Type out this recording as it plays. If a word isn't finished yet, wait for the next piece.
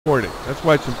important. That's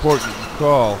why it's important you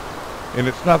call. And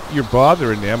it's not you're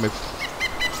bothering them.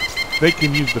 It's they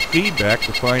can use the feedback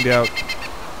to find out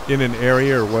in an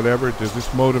area or whatever. Does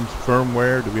this modem's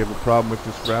firmware? Do we have a problem with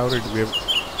this router? Do we have?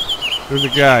 There's a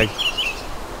guy.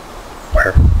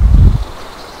 Where?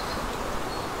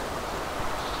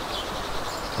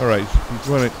 All right, he's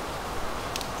going to.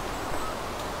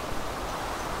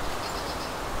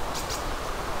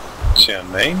 Is he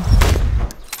on main?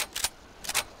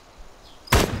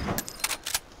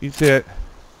 He's hit.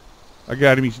 I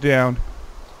got him. He's down.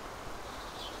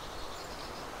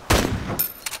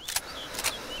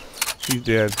 He's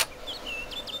dead.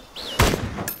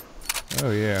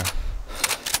 Oh yeah.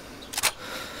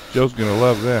 Joe's gonna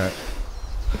love that.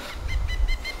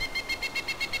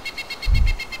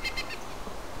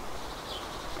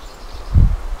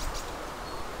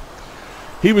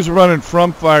 He was running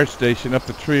from fire station up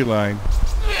the tree line.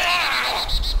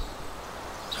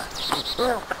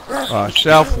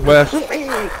 Southwest,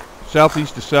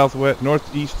 southeast to southwest,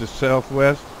 northeast to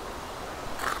southwest.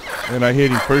 And I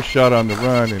hit him first shot on the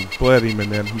run and bled him,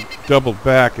 and then he doubled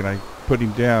back and I put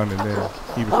him down, and then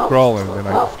he was crawling, and then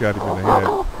I just got him in the head.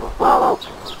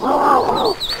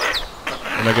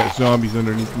 And I got zombies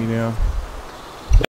underneath me now.